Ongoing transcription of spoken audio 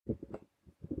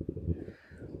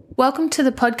Welcome to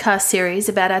the podcast series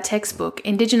about our textbook,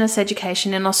 Indigenous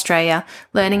Education in Australia,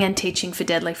 Learning and Teaching for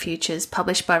Deadly Futures,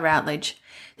 published by Routledge.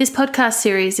 This podcast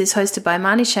series is hosted by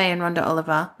Marnie Shea and Rhonda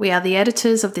Oliver. We are the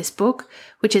editors of this book,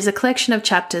 which is a collection of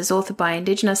chapters authored by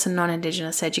Indigenous and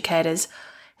non-Indigenous educators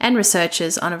and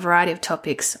researchers on a variety of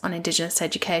topics on Indigenous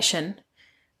education.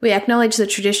 We acknowledge the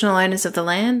traditional owners of the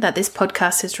land that this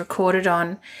podcast is recorded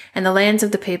on and the lands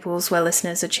of the peoples where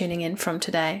listeners are tuning in from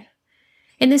today.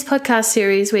 In this podcast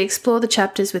series, we explore the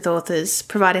chapters with authors,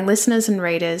 providing listeners and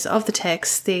readers of the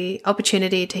text the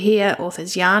opportunity to hear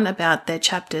authors yarn about their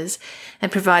chapters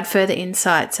and provide further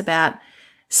insights about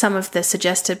some of the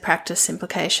suggested practice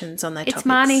implications on their topics. It's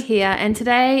Marnie here, and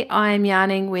today I am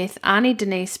yarning with Aunty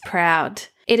Denise Proud.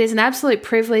 It is an absolute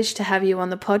privilege to have you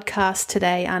on the podcast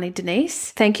today, Aunty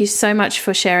Denise. Thank you so much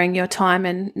for sharing your time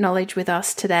and knowledge with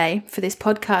us today for this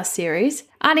podcast series.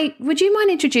 Aunty, would you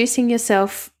mind introducing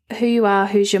yourself, who you are,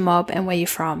 who's your mob, and where you're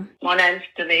from? My name's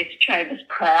Denise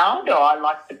Proud, or I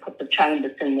like to put the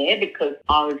Chambers in there because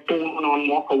I was born on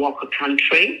Waka Waka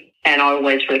country, and I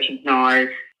always recognise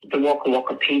the Waka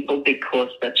Waka people because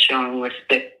that's showing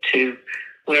respect to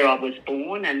where I was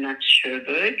born, and that's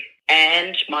Cherbourg.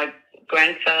 And my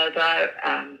grandfather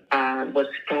was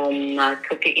from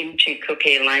Cookie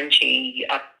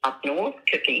up north,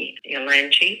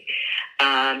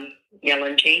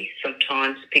 Yellangi,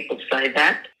 sometimes people say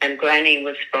that. And Granny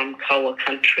was from Koa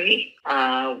country,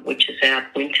 which is our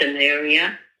Winton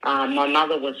area. My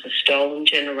mother was a stolen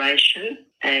generation,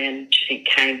 and she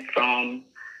came from,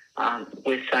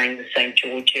 we're saying the St.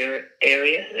 George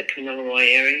area, the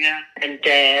Kamilaroi area. And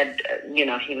Dad,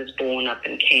 he was born up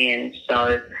in Cairns,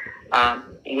 so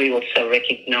we also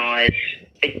recognise,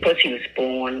 because he was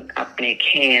born up near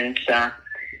Cairns,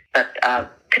 but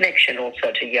connection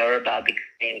also to Yoruba because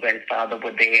me and grandfather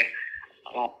were there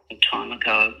a long time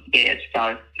ago. Yeah,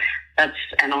 so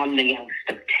and I'm the youngest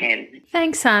of 10.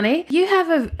 Thanks, Aunty. You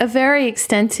have a very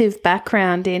extensive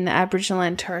background in Aboriginal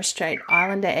and Torres Strait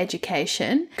Islander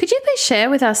education. Could you please share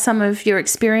with us some of your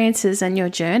experiences and your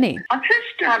journey? I first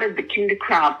started the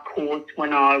kindercraft course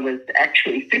when I was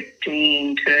actually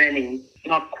 15, turning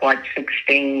not quite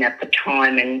 16 at the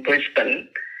time in Brisbane.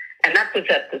 And that was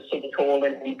at the City Hall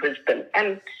in Brisbane.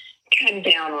 And came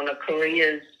down on a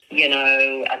careers,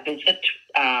 a visit.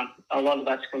 A lot of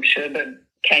us from Cherbourg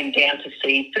came down to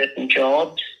see certain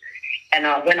jobs. And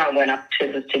when I went up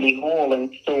to the City Hall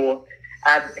and saw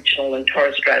Aboriginal and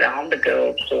Torres Strait Islander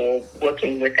girls or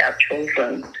working with our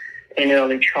children in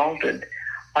early childhood,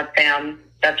 I found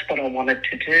that's what I wanted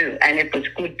to do. And it was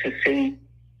good to see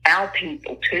our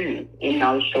people too in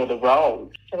those sort of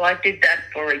roles. So I did that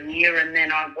for a year, and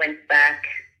then I went back.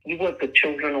 You work with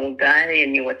children all day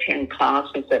and you attend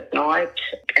classes at night,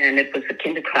 and it was a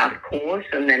kindercraft course,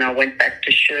 and then I went back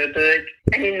to Cherbourg.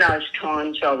 And in those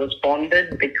times I was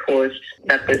bonded because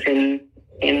that was in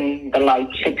the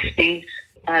late 60s,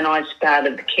 and I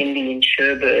started the kindy in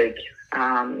Cherbourg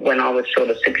when I was sort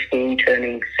of 16,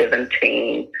 turning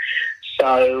 17.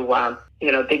 So,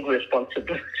 big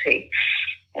responsibility.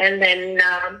 And then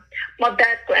my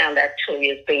background actually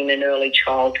has been in early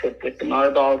childhood with the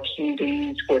mobile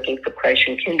kindies, working for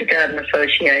Creation Kindergarten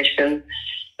Association,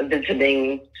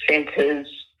 visiting centres,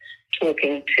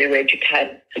 talking to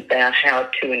educators about how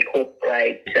to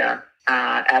incorporate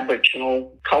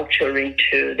Aboriginal culture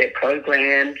into their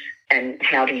programs and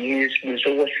how to use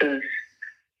resources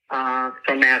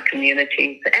from our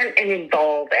communities and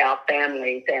involve our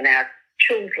families and our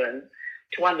children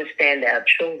to understand our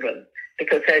children.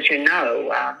 Because, as you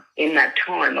know, in that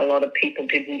time, a lot of people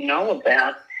didn't know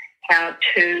about how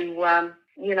to,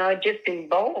 just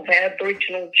involve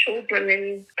Aboriginal children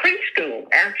in preschool.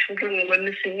 Our children were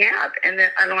missing out, and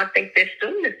I think they're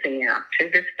still missing out to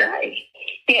this day.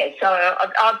 Yeah, so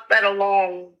I've had a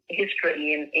long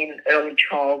history in early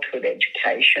childhood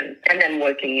education and then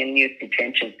working in youth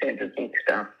detention centres and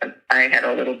stuff. And I had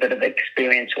a little bit of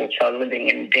experience also living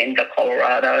in Denver,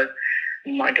 Colorado.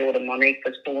 My daughter Monique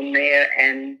was born there,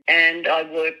 and I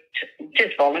worked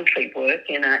just voluntary work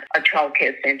in a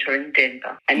childcare centre in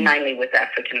Denver, and mainly with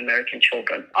African American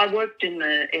children. I worked in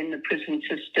the prison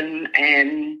system,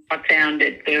 and I found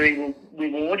it very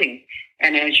rewarding.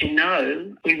 And as you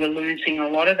know, we were losing a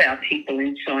lot of our people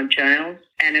inside jails,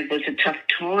 and it was a tough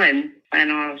time.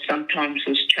 And I sometimes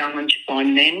was challenged by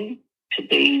men to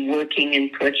be working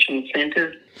in correctional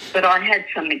centres, but I had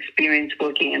some experience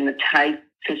working in the TAFE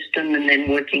system and then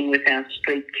working with our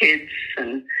street kids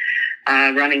and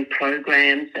running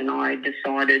programs, and I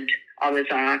decided I was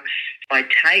asked by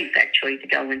TAFE actually to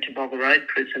go into Bogger Road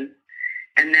Prison,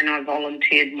 and then I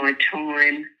volunteered my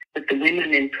time with the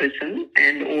women in prison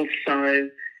and also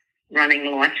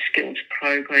running life skills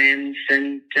programs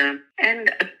and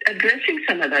addressing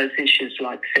some of those issues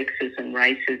like sexism,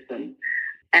 racism.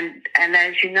 And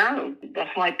as you know, the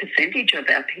high percentage of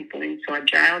our people inside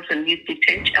jails and youth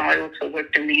detention. I also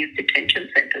worked in the youth detention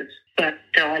centres, but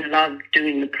I love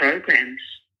doing the programs.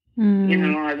 You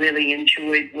know, I really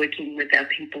enjoyed working with our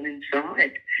people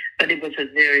inside. But it was a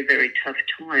very, very tough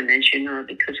time, as you know,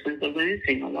 because we were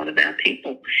losing a lot of our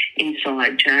people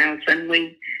inside jails, and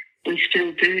we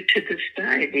still do to this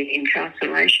day. The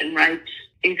incarceration rates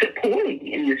is appalling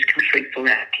in this country for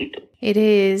our people. It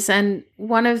is. And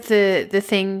one of the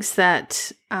things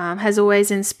that has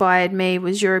always inspired me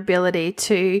was your ability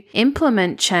to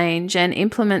implement change and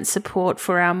implement support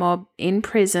for our mob in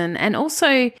prison. And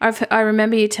also, I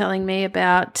remember you telling me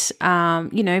about,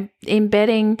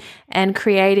 embedding and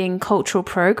creating cultural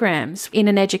programs in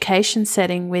an education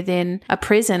setting within a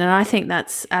prison. And I think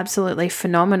that's absolutely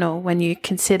phenomenal when you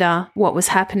consider what was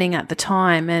happening at the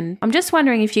time. And I'm just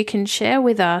wondering if you can share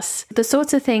with us the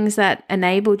sorts of things that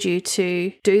enabled you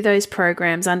to do those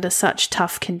programs under such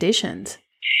tough conditions.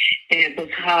 It was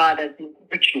hard as an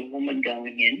Aboriginal woman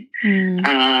going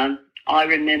in. I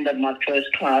remember my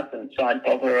first class inside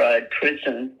Bogger Road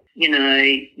Prison. You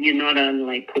know, you're not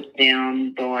only put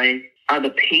down by other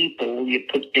people, you're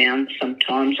put down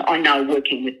sometimes. I know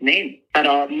working with men, but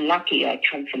I'm lucky I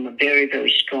come from a very, very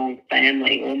strong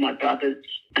family. All my brothers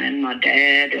and my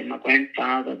dad and my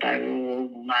grandfather, they were all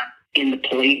in the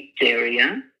police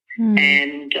area.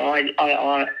 And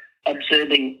I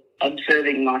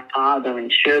observing my father in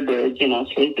Sherbrooke, you know,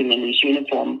 sleeping in his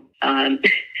uniform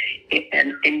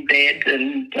in bed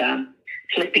and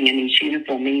sleeping in his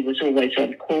uniform. He was always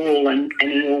on call and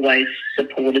he always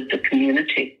supported the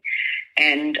community.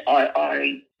 And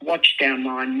I watched how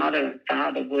my mother and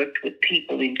father worked with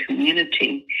people in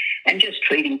community and just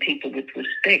treating people with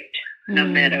respect, no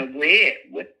matter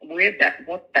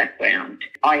what background.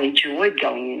 I enjoyed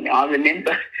going in. I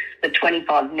remember the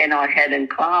 25 men I had in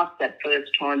class that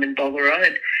first time in Bogger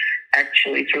Road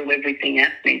actually threw everything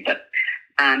at me. But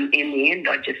in the end,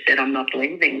 I just said, I'm not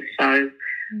leaving. So,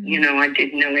 you know, I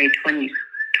did nearly 20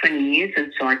 years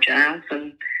inside jails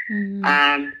and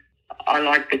I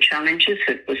liked the challenges.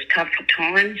 It was tough at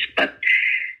times, but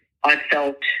I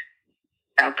felt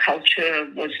our culture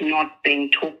was not being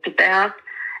talked about.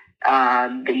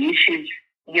 The issues,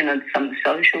 you know, some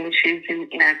social issues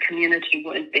in our community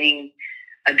weren't being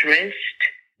addressed.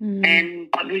 And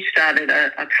we started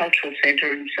a cultural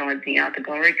centre inside the Arthur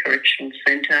Correctional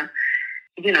Centre,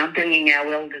 you know, bringing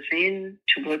our elders in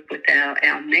to work with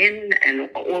our men and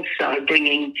also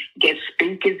bringing guest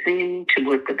speakers in to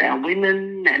work with our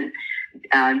women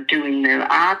and doing their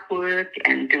artwork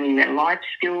and doing their life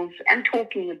skills and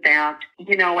talking about,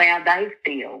 you know, how they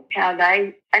feel,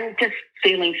 and just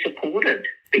feeling supported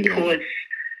because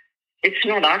it's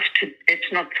not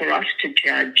for us to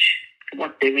judge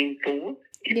what they're in for.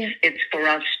 It's for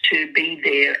us to be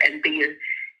there and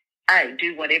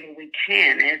do whatever we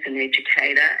can as an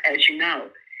educator, as you know,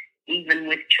 even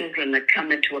with children that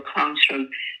come into a classroom,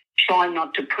 try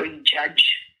not to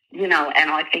prejudge, you know, and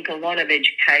I think a lot of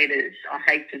educators, I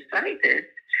hate to say this,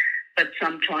 but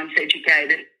sometimes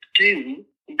educators do.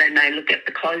 They may look at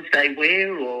the clothes they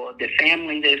wear or the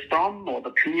family they're from or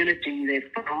the community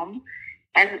they're from,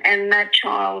 and that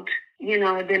child, you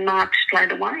know, they're marked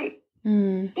straight away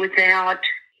without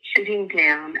sitting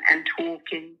down and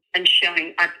talking and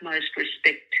showing utmost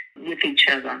respect with each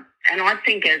other. And I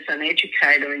think as an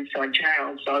educator inside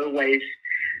jails,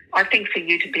 I think for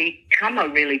you to become a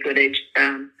really good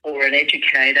or an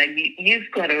educator, you've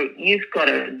got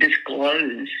to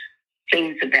disclose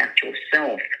things about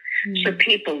yourself so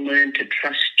people learn to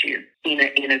trust you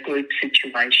in a group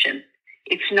situation.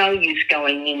 It's no use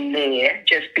going in there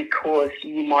just because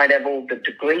you might have all the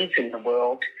degrees in the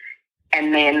world.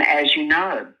 And then, as you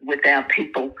know, with our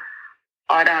people,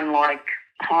 I don't like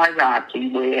hierarchy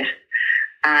where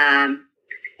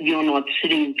you're not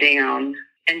sitting down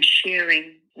and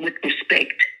sharing with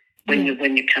respect when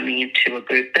you're coming into a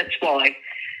group. That's why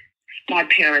my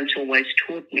parents always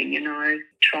taught me, you know,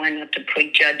 try not to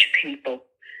prejudge people.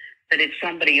 But if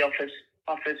somebody offers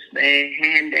their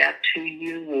hand out to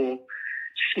you or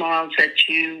smiles at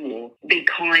you or be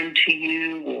kind to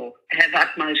you or have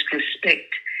utmost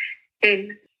respect,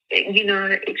 then, you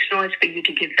know, it's nice for you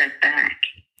to give that back.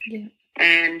 Yeah.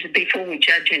 And before we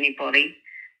judge anybody,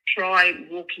 try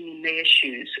walking in their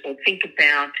shoes or think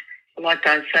about, like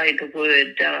I say, the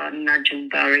word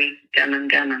Najambari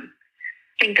Gunnan.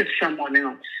 Think of someone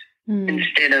else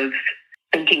instead of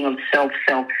thinking of self,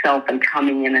 and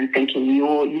coming in and thinking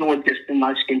you're just the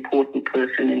most important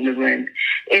person in the room.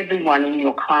 Everyone in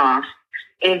your class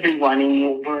everyone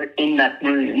in that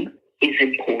room is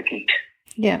important,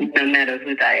 no matter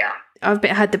who they are. I've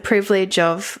had the privilege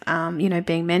of,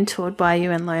 being mentored by you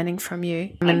and learning from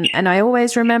you. And I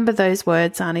always remember those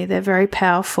words, Aunty. They're very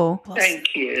powerful.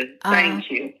 Thank you. Thank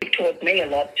you. You taught me a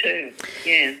lot too.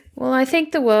 Yeah. Well, I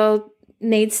think the world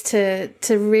needs to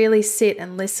really sit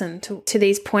and listen to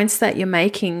these points that you're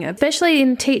making, especially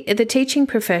in the teaching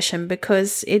profession,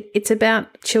 because it's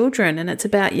about children and it's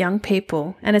about young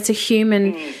people and it's a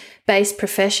human-based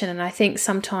profession. And I think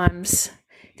sometimes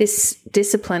this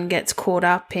discipline gets caught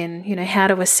up in, how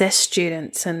to assess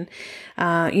students and,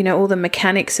 all the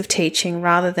mechanics of teaching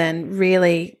rather than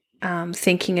really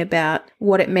thinking about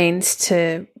what it means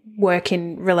to work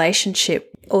in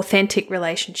authentic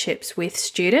relationships with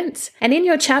students. And in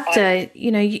your chapter,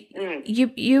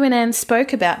 you and Anne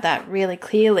spoke about that really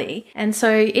clearly. And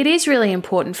so it is really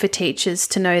important for teachers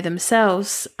to know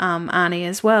themselves, Aunty,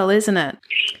 as well, isn't it?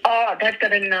 Oh, they've got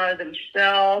to know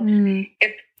themselves.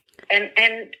 And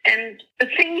the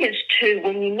thing is too,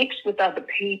 when you mix with other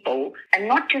people, and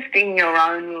not just in your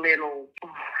own little,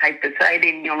 I hate to say it,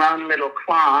 in your own little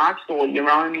class or your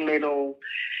own little,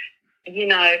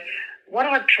 what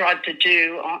I've tried to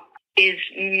do is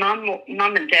mum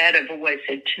and dad have always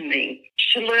said to me,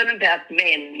 to learn about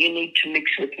men, you need to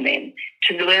mix with men.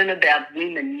 To learn about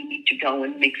women, you need to go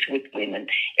and mix with women.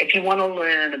 If you want to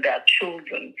learn about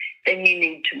children, then you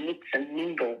need to mix and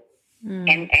mingle.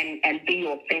 And be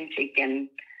authentic and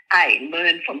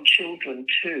learn from children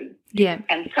too. Yeah.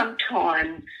 And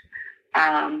sometimes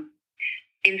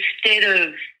instead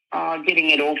of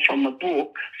getting it all from a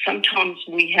book, sometimes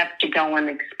we have to go and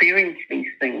experience these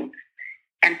things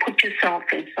and put yourself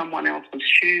in someone else's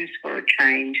shoes for a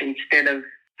change instead of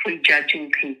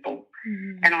prejudging people.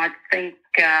 And I think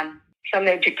some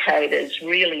educators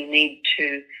really need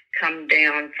to come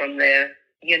down from their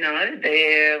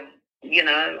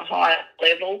higher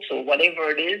levels or whatever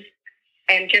it is,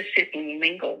 and just sit and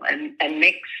mingle and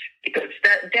mix. Because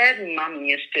Dad and Mum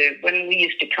when we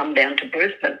used to come down to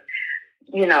Brisbane,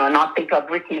 and I think I've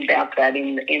written about that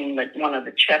in one of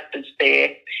the chapters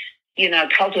there,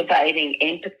 cultivating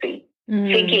empathy,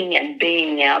 thinking and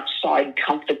being outside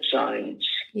comfort zones.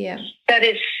 Yeah. That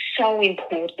is so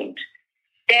important.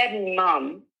 Dad and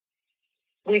Mum,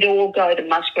 we'd all go to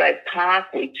Musgrave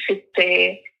Park, we'd sit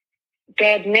there.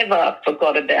 Dad never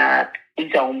forgot about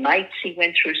his old mates he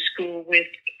went through school with,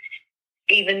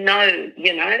 even though,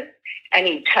 and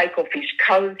he'd take off his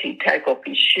coat, he'd take off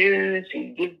his shoes,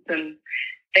 he'd give them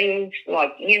things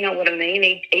like, you know what I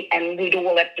mean? And we'd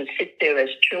all have to sit there as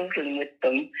children with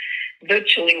them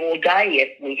virtually all day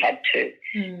if we had to.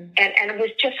 And it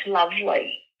was just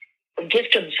lovely,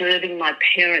 just observing my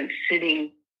parents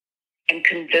sitting and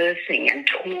conversing and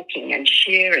talking and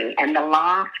sharing and the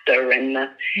laughter and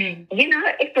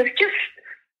it was just,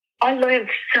 I learned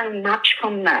so much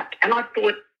from that. And I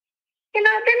thought,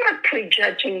 they're not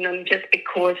prejudging them just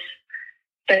because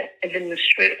they live in the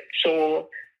streets or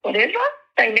whatever.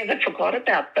 They never forgot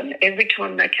about them. Every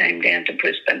time they came down to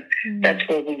Brisbane, that's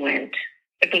where we went.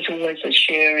 It was always a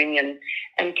sharing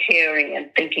and caring and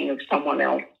thinking of someone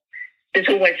else. There's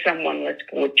always someone less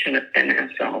fortunate than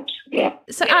ourselves. Yeah.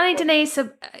 So, Aunty Denise,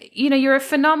 you're a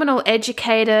phenomenal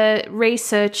educator,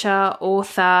 researcher,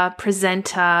 author,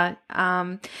 presenter,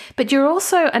 but you're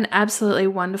also an absolutely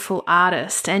wonderful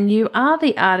artist, and you are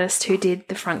the artist who did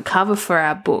the front cover for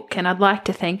our book. And I'd like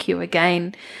to thank you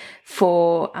again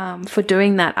for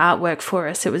doing that artwork for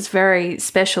us. It was very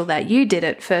special that you did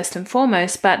it first and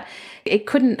foremost, but it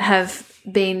couldn't have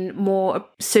been more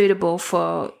suitable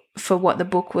for what the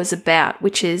book was about,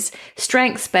 which is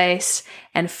strengths-based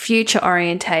and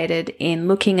future-orientated in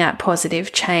looking at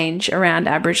positive change around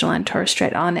Aboriginal and Torres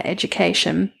Strait Islander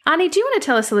education. Aunty, do you want to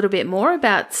tell us a little bit more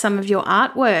about some of your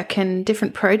artwork and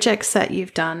different projects that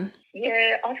you've done?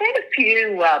 Yeah, I've had a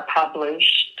few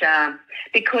published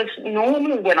because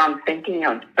normally when I'm thinking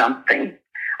of something,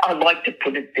 I like to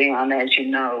put it down, as you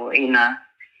know, in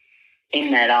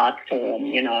that art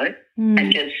form,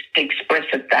 and just express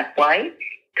it that way.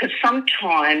 Because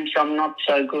sometimes I'm not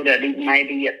so good at it,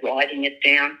 maybe at writing it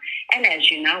down. And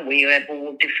as you know, we have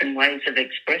all different ways of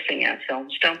expressing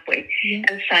ourselves, don't we? Yeah.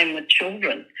 And same with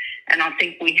children. And I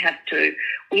think we have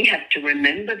to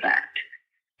remember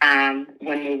that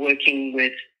when we're working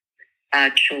with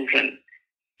children,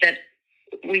 that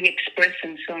we express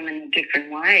in so many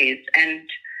different ways. And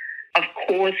of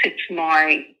course, it's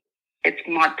my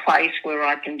place where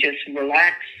I can just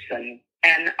relax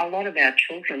and a lot of our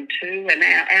children too, and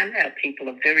our people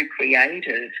are very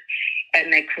creative,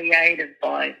 and they're creative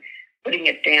by putting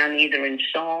it down either in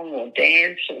song or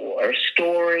dance or a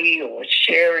story or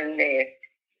sharing their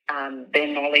their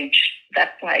knowledge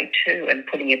that way too, and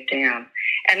putting it down.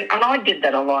 And I did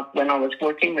that a lot when I was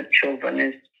working with children,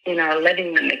 is,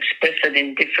 letting them express it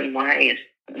in different ways.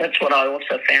 That's what I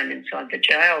also found inside the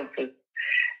jails, is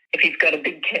if you've got a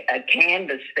big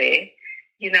canvas there,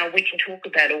 we can talk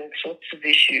about all sorts of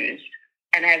issues,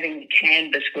 and having the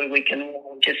canvas where we can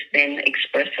all just then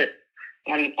express it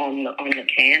on the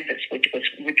canvas, which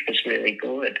was really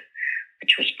good,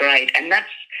 which was great. And that's,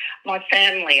 my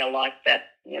family are like that.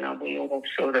 We all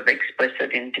sort of express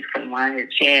it in different ways.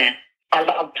 Yeah. I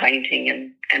love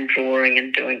painting and drawing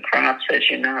and doing crafts, as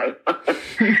you know.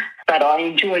 But I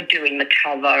enjoyed doing the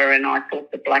cover, and I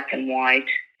thought the black and white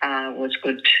was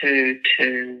good too,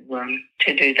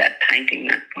 to do that painting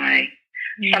that way.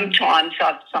 Sometimes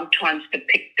I've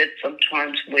depicted,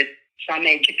 sometimes with some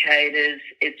educators,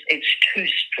 it's too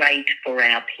straight for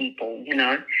our people,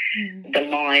 The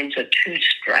lines are too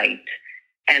straight.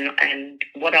 And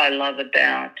what I love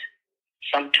about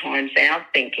sometimes our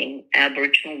thinking,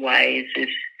 Aboriginal ways, is,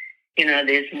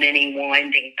 there's many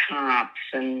winding paths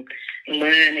and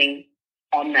learning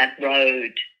on that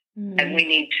road. And we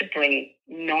need to bring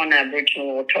non-Aboriginal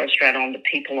or Torres Strait Islander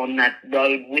people on that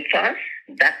road with us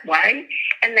that way.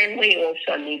 And then we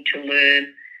also need to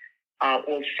learn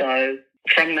also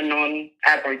from the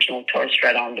non-Aboriginal Torres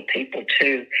Strait Islander people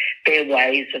too, their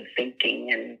ways of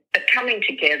thinking, and coming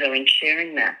together and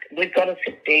sharing that. We've got to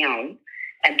sit down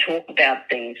and talk about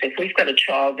things. If we've got a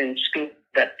child in school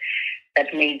that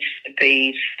needs to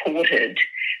be supported,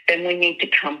 then we need to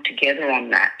come together on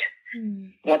that.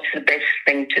 What's the best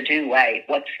thing to do,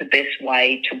 What's the best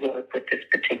way to work with this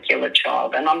particular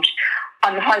child? And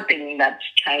I'm hoping that's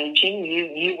changing.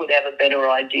 You would have a better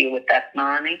idea with that,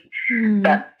 Marnie.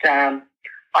 But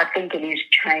I think it is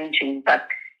changing. But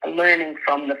learning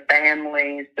from the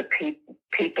families, the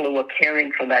people who are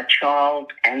caring for that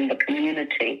child, and the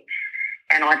community.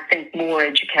 And I think more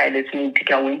educators need to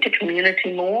go into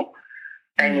community more.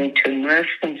 They need to immerse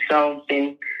themselves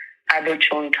in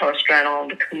Aboriginal and Torres Strait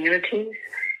Islander communities.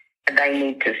 They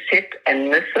need to sit and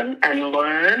listen and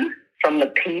learn from the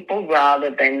people, rather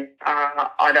than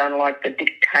I don't like the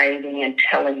dictating and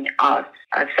telling us.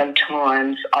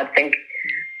 Sometimes I think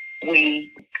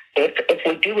if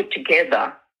we do it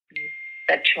together,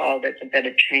 that child has a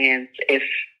better chance. If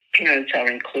parents are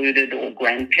included, or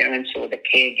grandparents, or the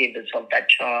caregivers of that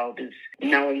child, is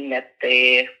knowing that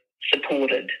they're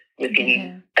supported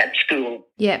within that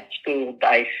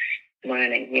school-based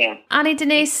learning, Aunty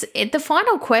Denise, the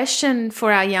final question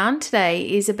for our yarn today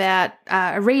is about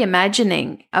a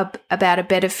reimagining about a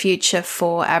better future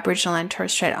for Aboriginal and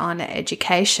Torres Strait Islander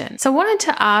education. So I wanted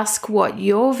to ask what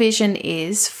your vision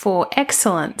is for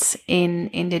excellence in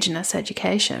Indigenous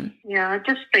education. Yeah,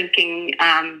 just thinking,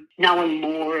 knowing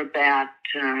more about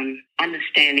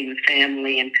understanding the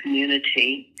family and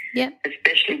community,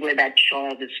 especially where that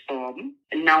child is from,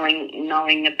 and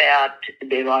knowing about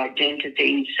their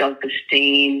identity,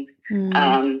 self-esteem,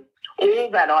 all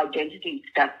that identity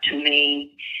stuff to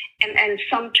me. And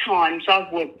sometimes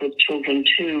I've worked with children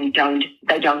too,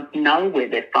 they don't know where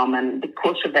they're from, and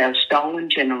because of our stolen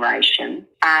generation,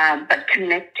 but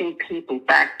connecting people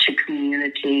back to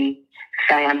community,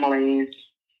 families,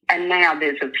 and now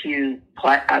there's a few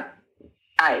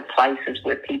places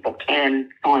where people can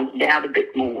find out a bit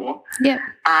more,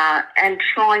 and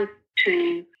trying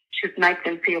to make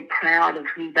them feel proud of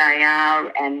who they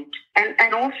are, and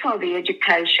also the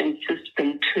education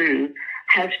system too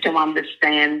has to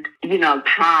understand,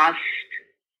 past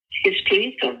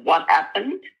histories of what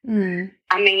happened.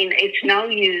 I mean, it's no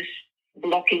use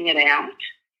blocking it out.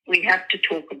 We have to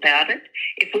talk about it.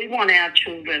 If we want our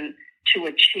children to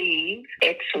achieve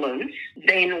excellence,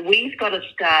 then we've got to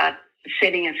start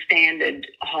setting a standard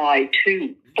high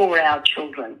too for our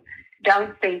children.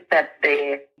 Don't think that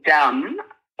they're dumb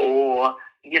or,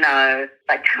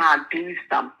 they can't do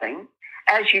something.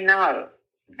 As you know,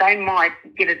 they might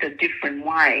get it a different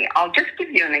way. I'll just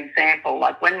give you an example.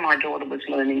 Like when my daughter was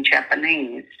learning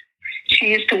Japanese,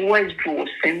 she used to always draw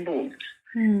symbols.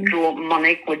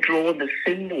 Monique would draw the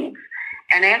symbols.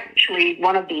 And actually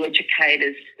one of the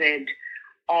educators said,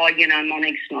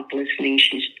 Monique's not listening.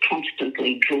 She's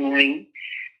constantly drawing.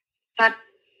 But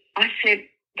I said,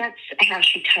 that's how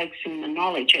she takes in the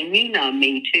knowledge. And you know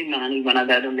me too, Marnie, when I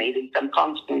go to meetings, I'm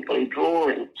constantly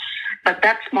drawing. But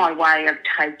that's my way of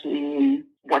taking in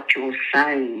what you're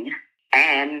saying.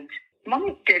 And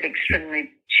Monique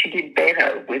she did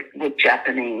better with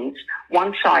Japanese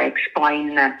once I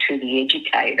explained that to the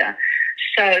educator.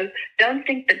 So don't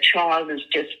think the child is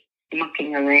just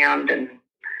mucking around, and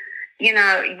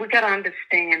we've got to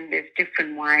understand there's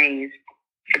different ways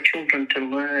for children to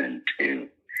learn too.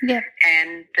 Yeah.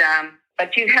 And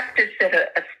But you have to set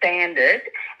a standard,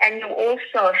 and you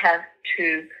also have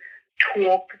to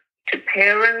talk to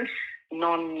parents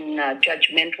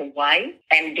non-judgmental way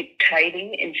and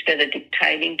dictating instead of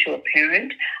dictating to a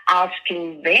parent,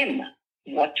 asking them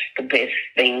what's the best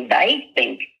thing they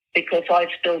think. Because I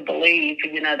still believe, the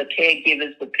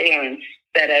caregivers, the parents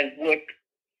that have worked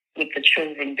with the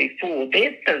children before,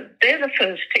 they're the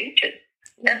first teachers.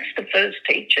 That's the first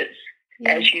teachers,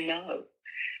 as you know.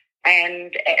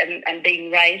 And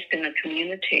being raised in a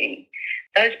community,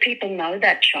 those people know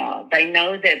that child. They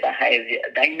know their behaviour.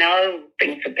 They know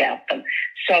things about them.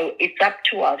 So it's up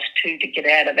to us to get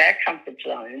out of our comfort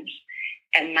zones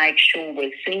and make sure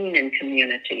we're seen in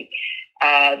community,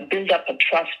 build up a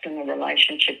trust and a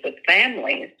relationship with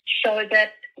families so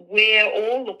that we're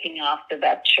all looking after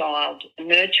that child,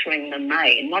 nurturing them,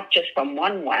 not just from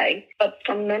one way, but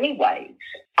from many ways.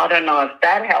 I don't know if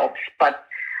that helps, but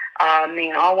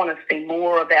I want to see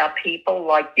more of our people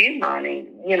like you, Marnie,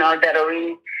 that are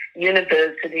in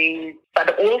universities,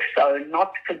 but also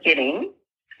not forgetting,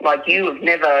 like you have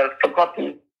never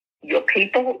forgotten your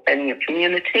people and your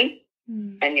community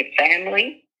and your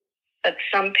family. But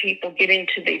some people get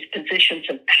into these positions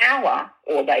of power,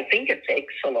 or they think it's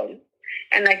excellent,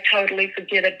 and they totally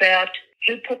forget about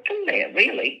who put them there,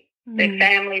 really, their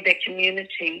family, their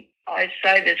community. I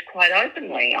say this quite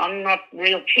openly. I'm not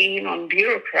real keen on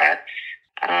bureaucrats,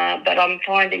 but I'm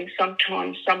finding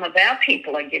sometimes some of our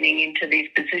people are getting into these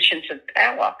positions of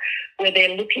power where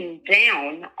they're looking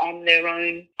down on their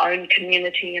own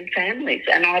community and families,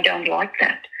 and I don't like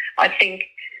that. I think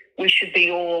we should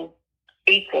be all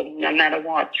equal no matter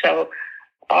what. So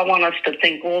I want us to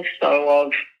think also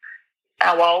of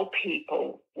our old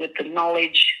people with the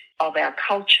knowledge of our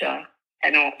culture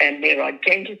and their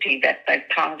identity that they've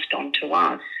passed on to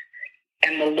us,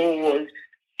 and the laws,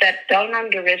 that don't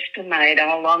underestimate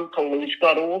our uncle who's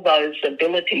got all those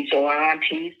abilities, or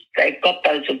aunties, they've got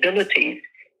those abilities,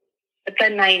 but they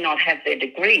may not have their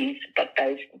degrees, but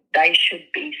they should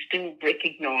be still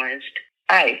recognised,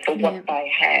 for what they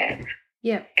have.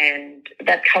 Yeah. And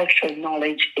that cultural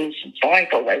knowledge is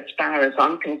vital as far as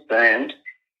I'm concerned,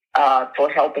 for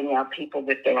helping our people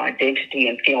with their identity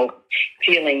and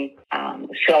feeling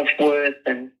self-worth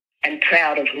and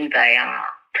proud of who they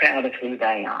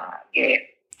are. Yeah.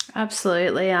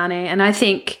 Absolutely, Aunty. And I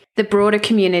think the broader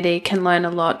community can learn a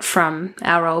lot from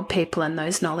our old people and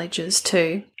those knowledges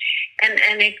too.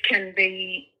 And it can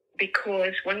be,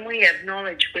 because when we have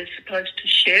knowledge, we're supposed to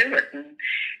share it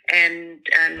and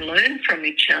learn from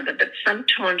each other. But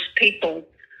sometimes people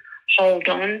hold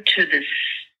on to this,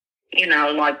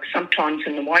 like sometimes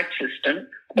in the white system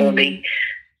or the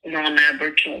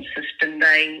non-Aboriginal system,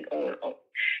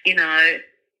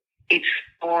 it's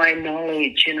my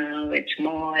knowledge, it's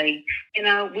my,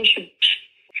 we should,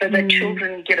 so that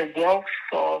children get a wealth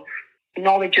of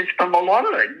knowledges from a lot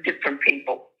of different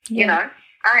people, I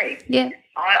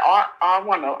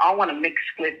want to mix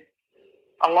with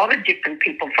a lot of different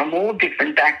people from all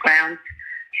different backgrounds,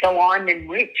 so I'm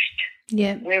enriched.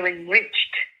 Yeah. We're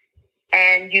enriched,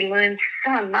 and you learn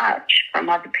so much from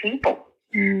other people.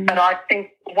 But I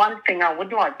think one thing I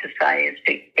would like to say is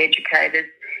to educators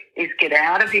is get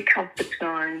out of your comfort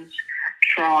zones,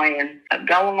 try and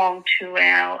go along to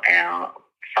our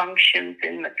functions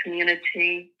in the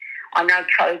community. I know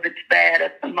COVID's bad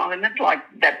at the moment, like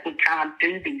that we can't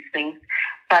do these things,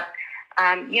 but,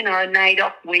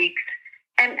 NAIDOC weeks,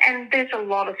 and there's a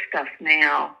lot of stuff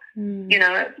now,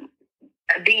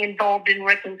 be involved in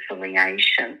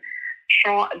reconciliation,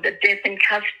 try the death in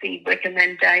custody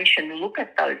recommendation, look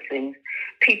at those things.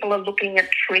 People are looking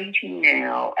at treaty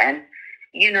now and,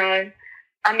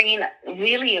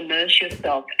 really immerse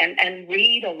yourself and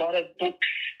read a lot of books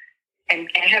and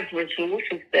have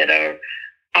resources that are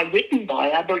written by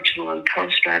Aboriginal and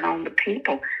Torres Strait Islander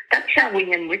people. That's how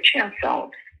we enrich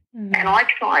ourselves. And I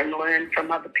try and learn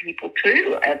from other people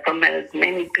too, from as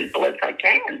many people as I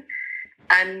can.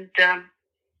 And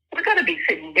we've got to be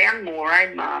sitting down more,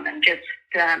 Mum, and just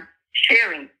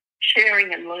sharing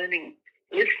and learning,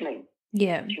 listening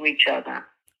to each other.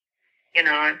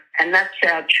 And that's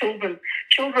our children.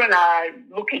 Children are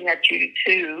looking at you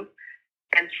too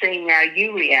and seeing how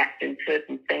you react in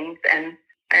certain things. And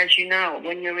as you know,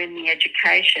 when you're in the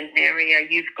education area,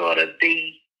 you've got to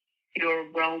be your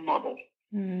role model.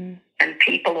 And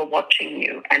people are watching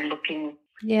you and looking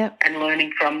and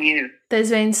learning from you.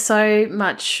 There's been so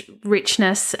much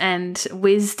richness and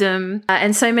wisdom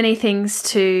and so many things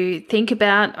to think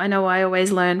about. I know I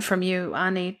always learn from you,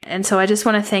 Aunty. And so I just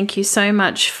want to thank you so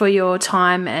much for your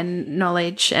time and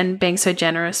knowledge and being so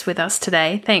generous with us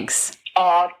today. Thanks.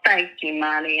 Oh, thank you,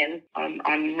 Marnie, and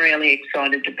I'm really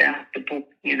excited about the book,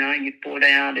 you brought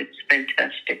out. It's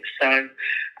fantastic. So,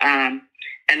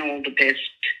 and all the best.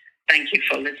 Thank you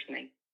for listening.